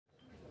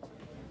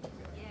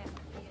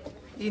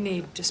You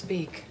need to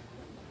speak.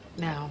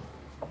 Now.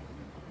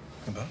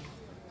 About?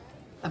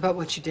 About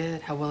what you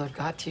did, how Willard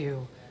got to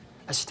you.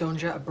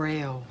 Estonja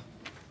Abreu.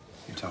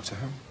 You talked to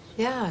her?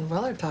 Yeah, and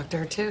Willard talked to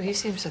her, too. He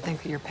seems to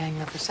think that you're paying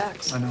her for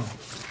sex. I know.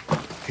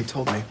 He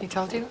told me. He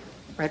told you?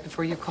 Right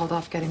before you called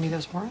off getting me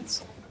those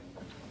warrants?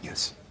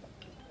 Yes.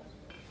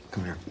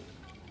 Come here.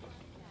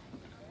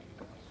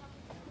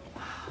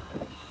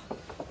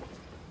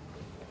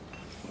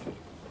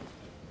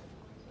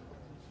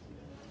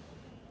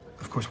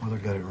 Of course,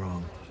 Willard got it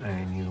wrong.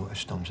 I knew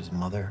Estonja's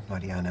mother,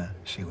 Mariana.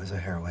 She was a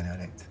heroin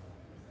addict.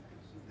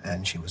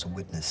 And she was a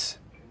witness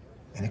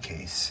in a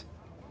case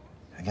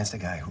against a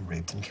guy who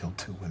raped and killed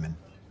 2 women.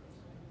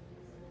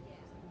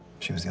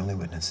 She was the only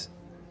witness.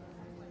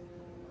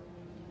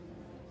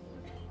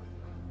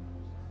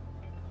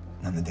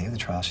 And on the day of the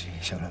trial, she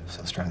showed up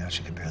so strung out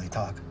she could barely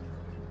talk.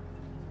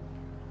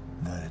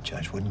 The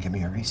judge wouldn't give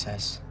me a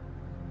recess.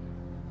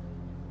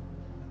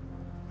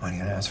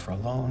 Mariana asked for a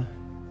loan.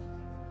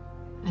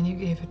 And you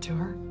gave it to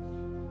her?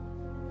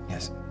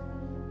 Yes.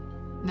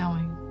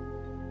 Knowing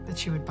that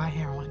she would buy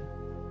heroin?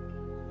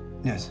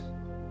 Yes.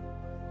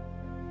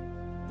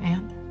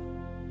 And?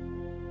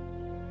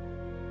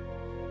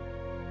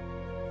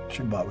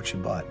 She bought what she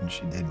bought, and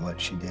she did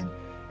what she did,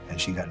 and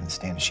she got in the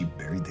stand, and she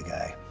buried the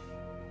guy.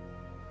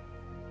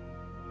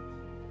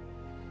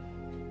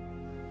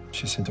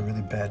 She sent a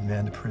really bad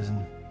man to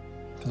prison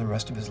for the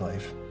rest of his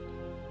life.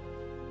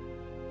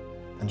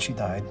 And she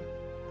died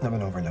of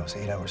an overdose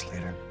 8 hours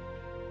later,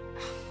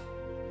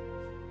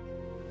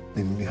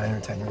 leaving behind her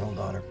 10-year-old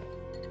daughter.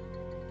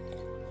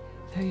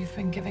 Who you've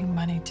been giving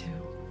money to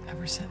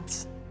ever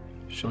since.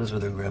 She lives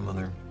with her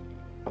grandmother.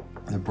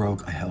 When they're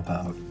broke, I help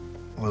out.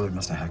 Willard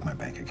must have hacked my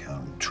bank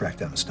account and tracked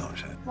down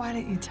Estonja. Why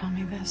didn't you tell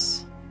me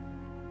this?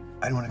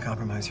 I didn't want to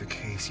compromise your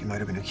case. You might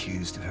have been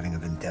accused of having a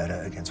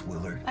vendetta against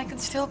Willard. I can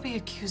still be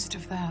accused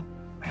of that.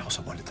 I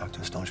also wanted to talk to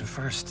Estonja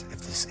first. If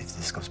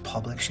this goes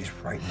public, she's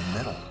right in the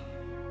middle.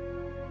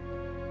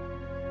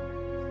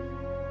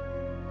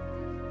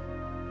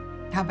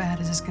 How bad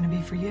is this going to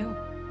be for you?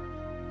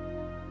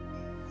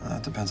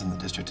 It depends on the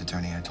district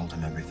attorney. I told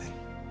him everything.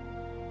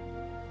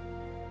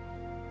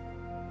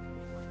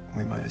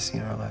 We might have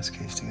seen our last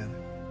case together.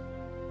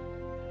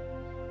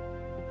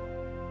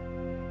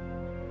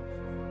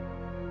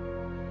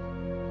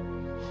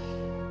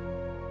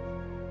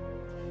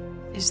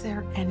 Is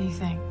there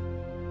anything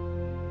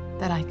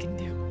that I can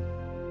do?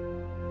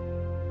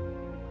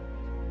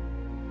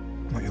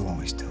 What you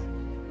always do.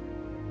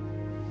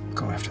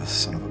 Go after the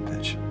son of a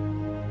bitch.